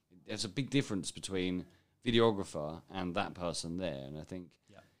 There's a big difference between videographer and that person there. And I think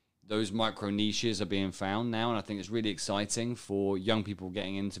those micro niches are being found now. And I think it's really exciting for young people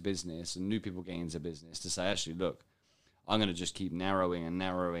getting into business and new people getting into business to say, actually, look, I'm going to just keep narrowing and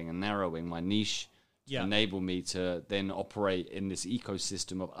narrowing and narrowing my niche to enable me to then operate in this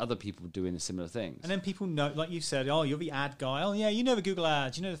ecosystem of other people doing similar things. And then people know, like you said, oh, you're the ad guy. Oh, yeah, you know the Google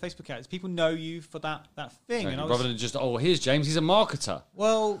ads, you know the Facebook ads. People know you for that thing. Right, and rather than just, oh, here's James, he's a marketer.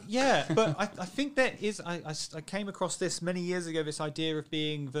 Well, yeah, but I think there is, I came across this many years ago, this idea of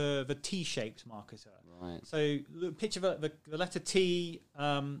being the T-shaped marketer. Right. So picture the letter T,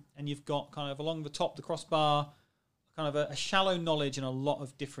 and you've got kind of along the top, the crossbar, kind of a shallow knowledge in a lot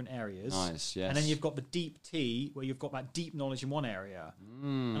of different areas. Nice, yes. And then you've got the deep T, where you've got that deep knowledge in one area.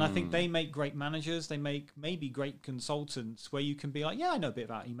 And I think they make great managers. They make maybe great consultants, where you can be like, yeah, I know a bit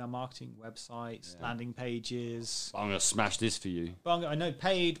about email marketing, websites, landing pages. I'm going to smash this for you. But I know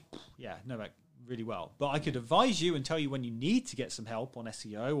paid, know that really well. But I could advise you and tell you when you need to get some help on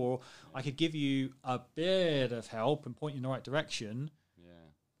SEO, or I could give you a bit of help and point you in the right direction. Yeah.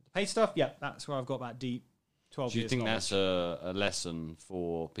 The paid stuff, that's where I've got that deep 12 years. Do you think knowledge. that's a lesson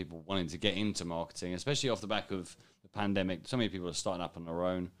for people wanting to get into marketing, especially off the back of the pandemic? So many people are starting up on their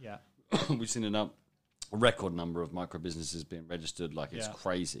own. Yeah. We've seen a record number of micro businesses being registered, like it's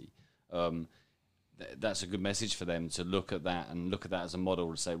crazy. That's a good message for them to look at that and look at that as a model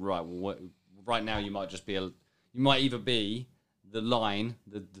to say, right, well, right now you might just be you might either be the line,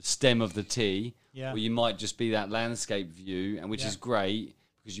 the stem of the T, or you might just be that landscape view, and which is great.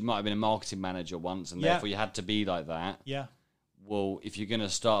 Because you might have been a marketing manager once, and therefore you had to be like that. Yeah. Well, if you're going to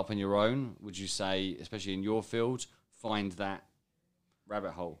start up on your own, would you say, especially in your field, find that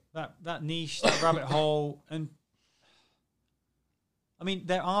rabbit hole? That niche, that rabbit hole. And I mean,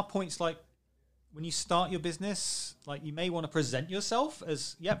 there are points like when you start your business, like you may want to present yourself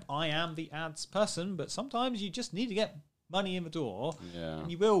as, yep, I am the ads person, but sometimes you just need to get money in the door. Yeah. And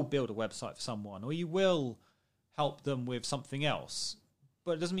you will build a website for someone, or you will help them with something else.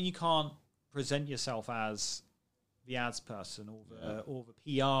 But it doesn't mean you can't present yourself as the ads person or the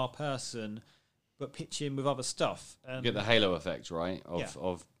PR person, but pitch in with other stuff. And you get the halo effect, right?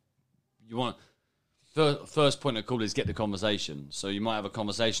 Of you want first point of call is get the conversation. So you might have a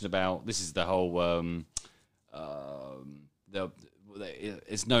conversation about, this is the whole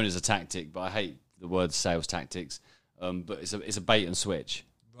it's known as a tactic, but I hate the word sales tactics. But it's a bait and switch.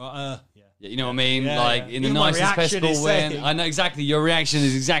 You know what I mean? In the nicest possible way. I know exactly. Your reaction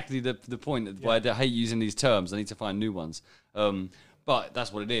is exactly the point. Why I hate using these terms. I need to find new ones. But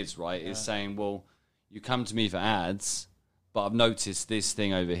that's what it is, right? It's saying, well, you come to me for ads, but I've noticed this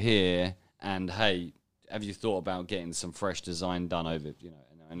thing over here, and hey, have you thought about getting some fresh design done over,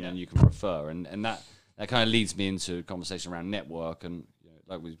 and then you can refer. And that kind of leads me into a conversation around network, and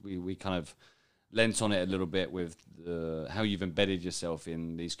like we kind of lent on it a little bit with how you've embedded yourself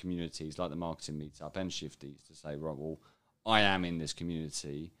in these communities like the marketing meetup and Shifties to say, right, well, I am in this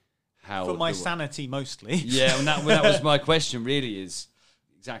community. How for my sanity mostly. Yeah, and that was my question really, is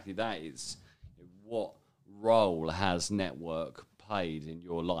exactly that. It's what role has network played in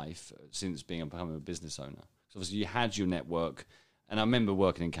your life since becoming a business owner? So obviously you had your network, and I remember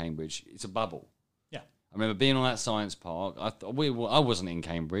working in Cambridge. It's a bubble. I remember being on that science park. I wasn't in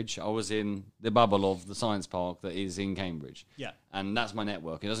Cambridge. I was in the bubble of the science park that is in Cambridge. Yeah. And that's my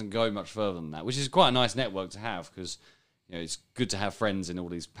network. It doesn't go much further than that, which is quite a nice network to have because it's good to have friends in all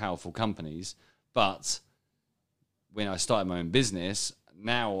these powerful companies. But when I started my own business,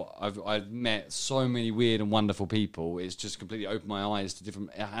 now I've met so many weird and wonderful people. It's just completely opened my eyes to different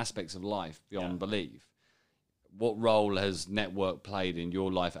aspects of life beyond belief. What role has network played in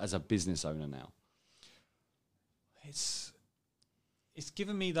your life as a business owner now? It's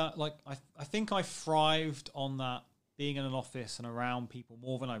given me that, like, I think I thrived on that, being in an office and around people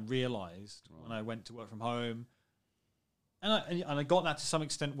more than I realized when I went to work from home. And I got that to some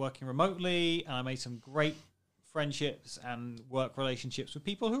extent working remotely, and I made some great friendships and work relationships with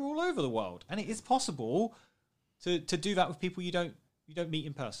people who are all over the world, and it is possible to do that with people you don't meet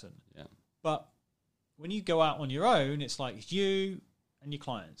in person. Yeah. But when you go out on your own, it's like it's you and your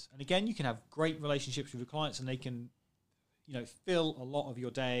clients. And again, you can have great relationships with your clients, and they can, fill a lot of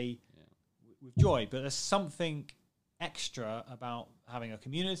your day with joy. But there's something extra about having a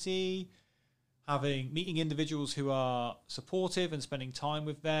community, meeting individuals who are supportive and spending time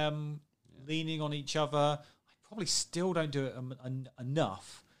with them, leaning on each other. I probably still don't do it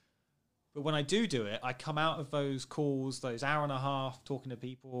enough. But when I do it, I come out of those calls, those hour and a half, talking to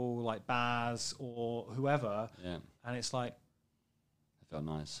people like Baz or whoever, and it's like, it felt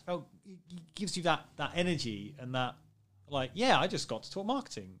nice. Oh, it gives you that energy and that, like, I just got to talk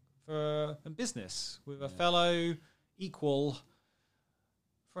marketing and business with a fellow equal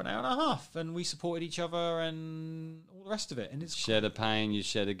for an hour and a half, and we supported each other and all the rest of it. And it's share the pain, you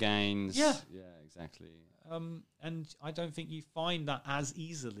share the gains. Yeah, exactly. And I don't think you find that as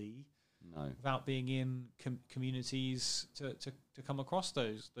easily. No. Without being in communities to come across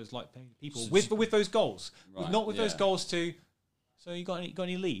those like-minded people with those goals, right, not with those goals to. So you got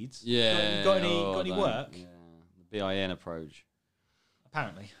any leads? Yeah. You got any work? Yeah. The BIN approach.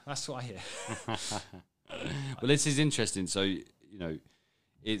 Apparently, that's what I hear. Well, this is interesting. So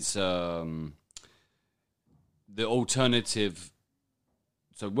it's the alternative.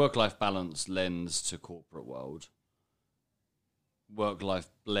 So work-life balance lends to corporate world. Work-life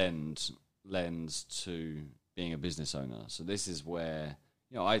blend lends to being a business owner. So this is where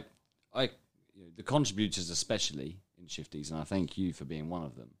I the contributors, especially in Shifties, and I thank you for being one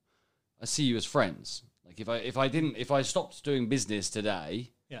of them. I see you as friends. Like if I stopped doing business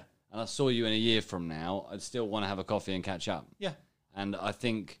today, and I saw you in a year from now, I'd still want to have a coffee and catch up. Yeah, and I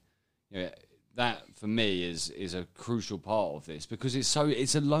think that for me is a crucial part of this, because it's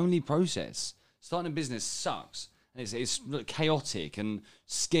a lonely process. Starting a business sucks. It's chaotic and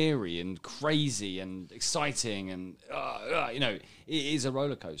scary and crazy and exciting, and it is a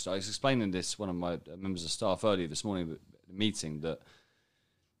roller coaster. I was explaining this to one of my members of staff earlier this morning at the meeting, that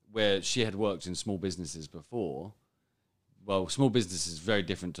where she had worked in small businesses before. Well, small business is very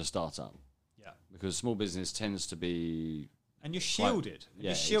different to startup. Yeah, because small business tends to be, and you're shielded.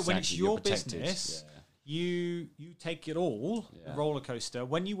 Exactly. When it's your business. You take it all, the roller coaster.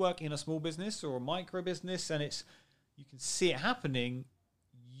 When you work in a small business or a micro business, and you can see it happening,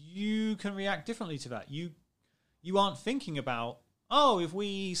 you can react differently to that. You aren't thinking about, if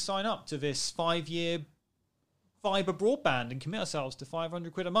we sign up to this 5-year fiber broadband and commit ourselves to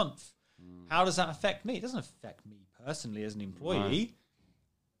 500 quid a month, how does that affect me? It doesn't affect me personally as an employee.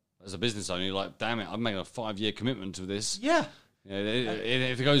 No. As a business owner, you're like, damn it, I'm making a 5-year commitment to this. Yeah.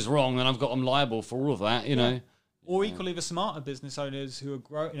 If it goes wrong, then I'm liable for all of that, you know. Or equally, the smarter business owners who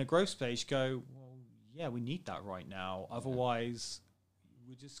are in a growth stage go, well, we need that right now. Otherwise,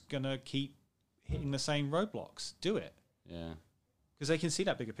 we're just going to keep hitting the same roadblocks. Do it. Yeah. Because they can see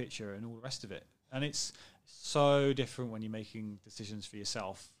that bigger picture and all the rest of it. And it's so different when you're making decisions for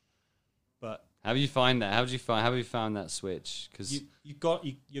yourself. But how do you find that? How have you found that switch? Because you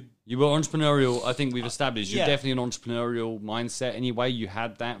were entrepreneurial. I think we've established you're definitely an entrepreneurial mindset. Anyway, you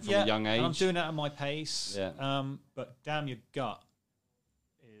had that from a young age. And I'm doing it at my pace. Yeah. But damn, your gut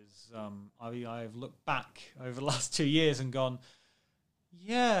is. I've looked back over the last 2 years and gone,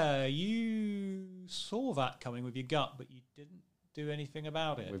 you saw that coming with your gut, but you didn't do anything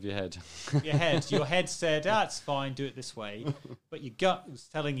about it. With your head. Your head said, "That's fine. Do it this way," but your gut was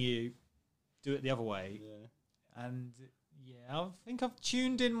telling you, do it the other way. Yeah. And I think I've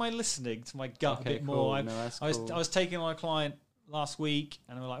tuned in my listening to my gut a bit more. I was taking on a client last week,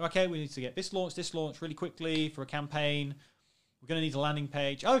 and we were like, okay, we need to get this launch really quickly for a campaign. We're going to need a landing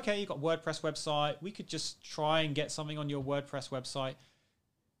page. Okay, you've got a WordPress website. We could just try and get something on your WordPress website.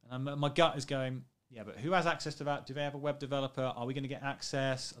 And my gut is going, but who has access to that? Do they have a web developer? Are we going to get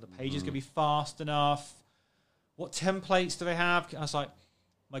access? Are the pages going to be fast enough? What templates do they have? I was like,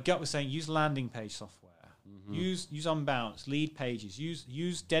 my gut was saying, use landing page software. Mm-hmm. Use Unbounce, lead pages.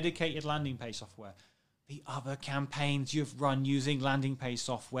 Use dedicated landing page software. The other campaigns you've run using landing page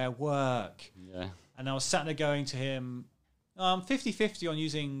software work. Yeah. And I was sat there going to him, 50-50 on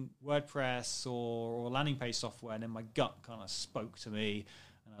using WordPress or landing page software. And then my gut kind of spoke to me.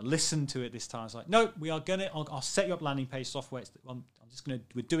 And I listened to it this time. I was like, no, we are I'll set you up landing page software.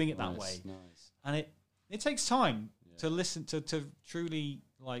 We're doing it that way. Nice. And it takes time to listen to truly,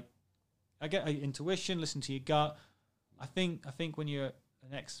 like, I get intuition, listen to your gut. I think when you're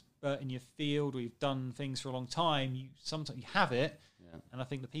an expert in your field, or you've done things for a long time, sometimes you have it. Yeah. And I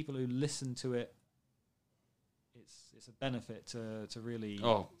think the people who listen to it, it's a benefit to really.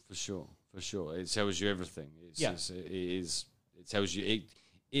 Oh, for sure. For sure. It tells you everything. Yeah. It tells you,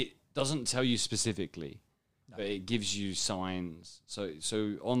 it doesn't tell you specifically, but it gives you signs.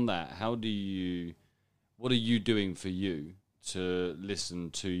 So on that, what are you doing for you to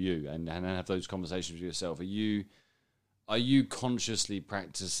listen to you and have those conversations with yourself? Are you consciously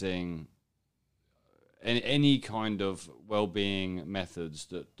practicing any kind of well-being methods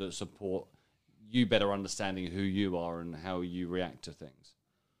that support you better understanding who you are and how you react to things?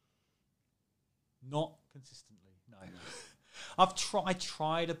 Not consistently, no. I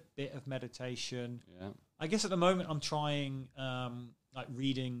tried a bit of meditation. Yeah. I guess at the moment I'm trying like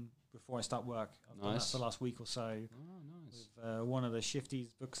reading before I start work. I've done that for the last week or so. Oh, nice. With one of the Shifties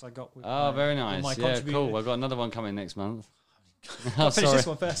books I got with very nice. my Yeah, cool. I've got another one coming next month. I'll finish this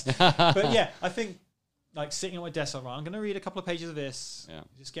one first. But yeah, I think like sitting at my desk, I'm going to read a couple of pages of this. Yeah.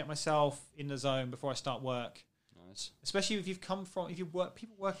 Just get myself in the zone before I start work. Nice. Especially if people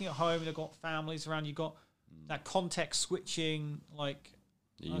working at home, they've got families around, you've got that context switching, like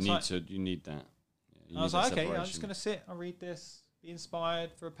you need that. Yeah, I was like, okay, I'm just going to sit, I'll read this, be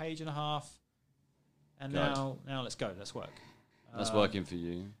inspired for a page and a half, and now let's go, let's work. That's working for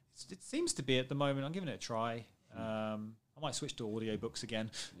you. It seems to be at the moment. I'm giving it a try. I might switch to audiobooks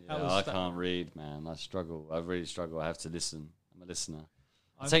again. Yeah, I can't read, man. I struggle. I really struggle. I have to listen. I'm a listener.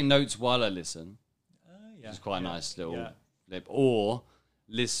 I take notes while I listen. Which is quite a nice little flip. Or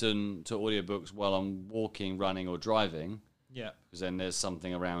listen to audiobooks while I'm walking, running, or driving. Yeah. Because then there's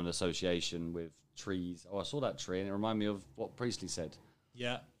something around association with trees. Oh, I saw that tree, and it reminded me of what Priestley said.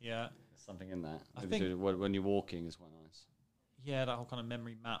 Yeah, yeah. There's something in that. I think when you're walking is quite nice. Yeah, that whole kind of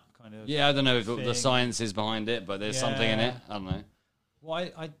memory map kind of. Yeah, I don't know if the science is behind it, but there's something in it. I don't know.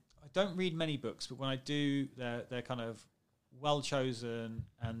 Well, I don't read many books, but when I do, they're kind of well chosen,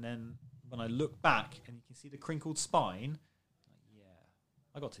 and then when I look back and you can see the crinkled spine,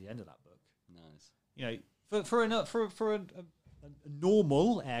 I got to the end of that book. Nice. You know, for a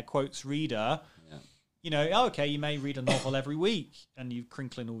normal air quotes reader, you know, okay, you may read a novel every week and you're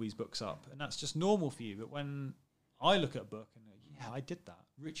crinkling all these books up, and that's just normal for you. But when I look at a book and I did that.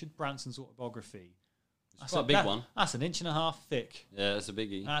 Richard Branson's autobiography. That's quite a big one. That's 1.5 inches thick. Yeah, that's a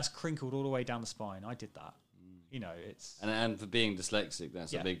biggie. That's crinkled all the way down the spine. I did that. You know, it's and for being dyslexic,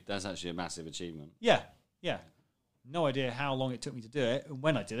 that's actually a massive achievement. Yeah, yeah. No idea how long it took me to do it and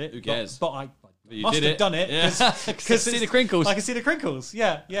when I did it. Who cares? But I must have done it because see the crinkles. I can see the crinkles.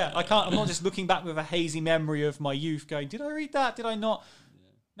 Yeah, yeah. I'm not just looking back with a hazy memory of my youth, going, "Did I read that? Did I not?" Yeah.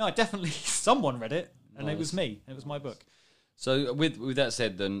 No, I definitely someone read it, and it was me. It was my book. So with that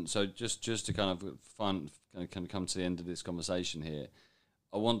said, then, so just to kind of come to the end of this conversation here,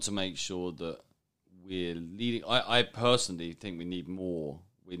 I want to make sure that we're leading. I personally think we need more.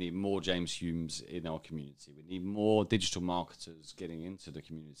 We need more James Humes in our community. We need more digital marketers getting into the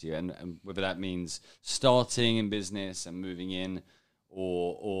community, and whether that means starting in business and moving in,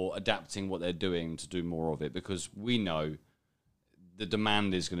 or adapting what they're doing to do more of it, because we know the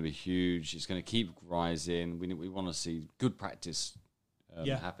demand is going to be huge. It's going to keep rising. We want to see good practice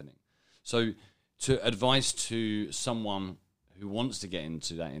happening. So, to advice to someone who wants to get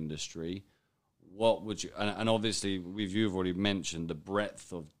into that industry, what would you? And obviously, you've already mentioned the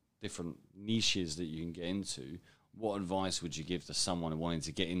breadth of different niches that you can get into. What advice would you give to someone wanting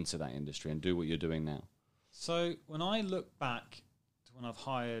to get into that industry and do what you're doing now? So, when I look back to when I've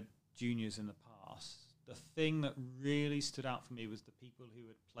hired juniors in the past, the thing that really stood out for me was the people who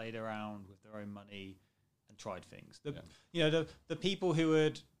had played around with their own money and tried things. You know, the people who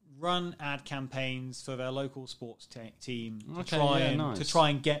had run ad campaigns for their local sports team to try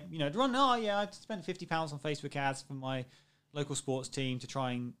and get, you know, to run. Oh yeah, I spent £50 on Facebook ads for my local sports team to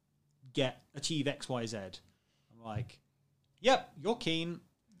try and achieve XYZ. I'm like, yep, you're keen.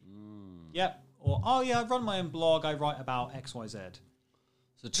 Yep. Or oh yeah, I run my own blog. I write about XYZ.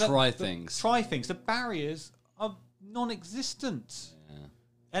 So try things. Try things. The barriers are non-existent. Yeah.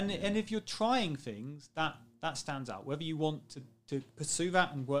 And if you're trying things, that stands out. Whether you want to pursue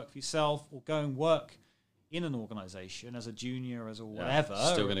that and work for yourself, or go and work in an organisation as a junior, as a whatever,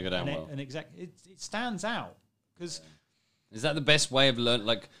 still going to go down well. It stands out because is that the best way of learning?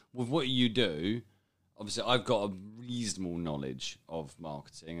 Like with what you do, obviously I've got a reasonable knowledge of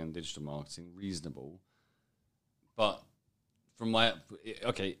marketing and digital marketing, but from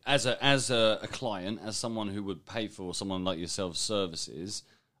as a client, as someone who would pay for someone like yourself's services,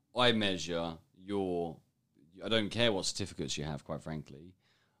 I measure I don't care what certificates you have, quite frankly.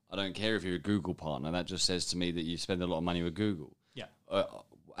 I don't care if you're a Google partner. That just says to me that you spend a lot of money with Google. Yeah.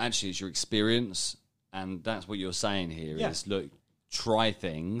 Actually, it's your experience, and that's what you're saying here is, look, try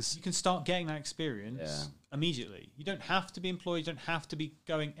things. You can start getting that experience immediately. You don't have to be employed. You don't have to be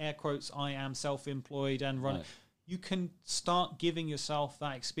going, air quotes, I am self-employed and running. Right. You can start giving yourself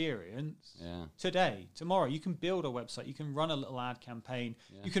that experience today, tomorrow. You can build a website. You can run a little ad campaign.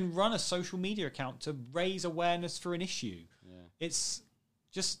 Yeah. You can run a social media account to raise awareness for an issue. Yeah. It's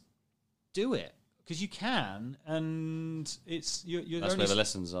just do it because you can, and it's you're that's where the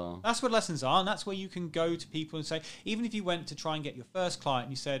lessons are. That's where the lessons are, and that's where you can go to people and say, even if you went to try and get your first client,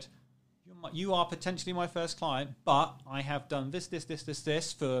 and you said, you are potentially my first client, but I have done this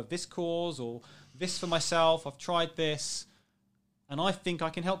for this cause or this for myself. I've tried this, and I think I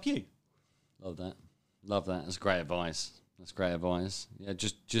can help you. Love that. That's great advice. Yeah,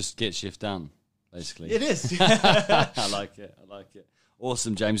 just get shift done, basically. It is. I like it.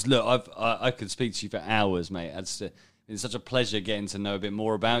 Awesome, James. Look, I could speak to you for hours, mate. It's such a pleasure getting to know a bit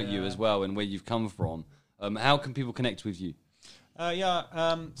more about you as well and where you've come from. How can people connect with you? So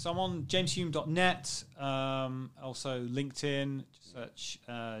I'm on jameshume.net, also LinkedIn, just search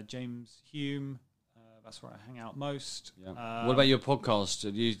James Hume. That's where I hang out most. Yeah. What about your podcast? Are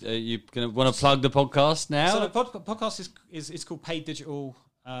you going to want to plug the podcast now? So the podcast is called Paid Digital.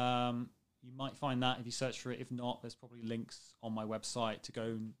 You might find that if you search for it. If not, there's probably links on my website to go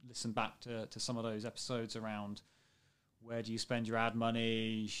and listen back to some of those episodes around where do you spend your ad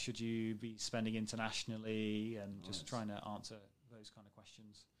money, should you be spending internationally, and just trying to answer those kind of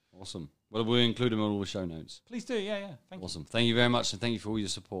questions. Awesome. Well, we'll include them in all the show notes. Please do. Yeah. Thank you. Awesome. Thank you very much, and thank you for all your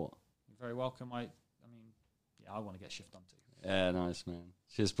support. You're very welcome. I want to get shift done too. Yeah, nice, man.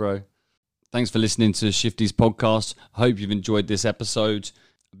 Cheers, bro. Thanks for listening to Shifty's podcast. I hope you've enjoyed this episode.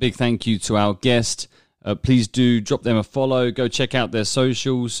 A big thank you to our guest. Please do drop them a follow. Go check out their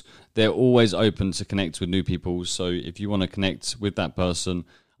socials. They're always open to connect with new people. So if you want to connect with that person,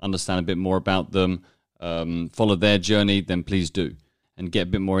 understand a bit more about them, follow their journey, then please do. And get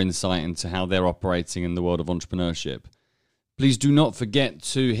a bit more insight into how they're operating in the world of entrepreneurship. Please do not forget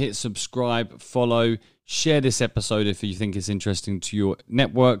to hit subscribe, follow, share this episode if you think it's interesting to your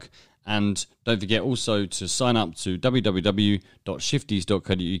network. And don't forget also to sign up to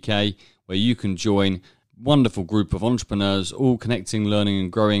www.shifties.co.uk, where you can join a wonderful group of entrepreneurs, all connecting, learning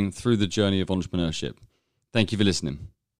and growing through the journey of entrepreneurship. Thank you for listening.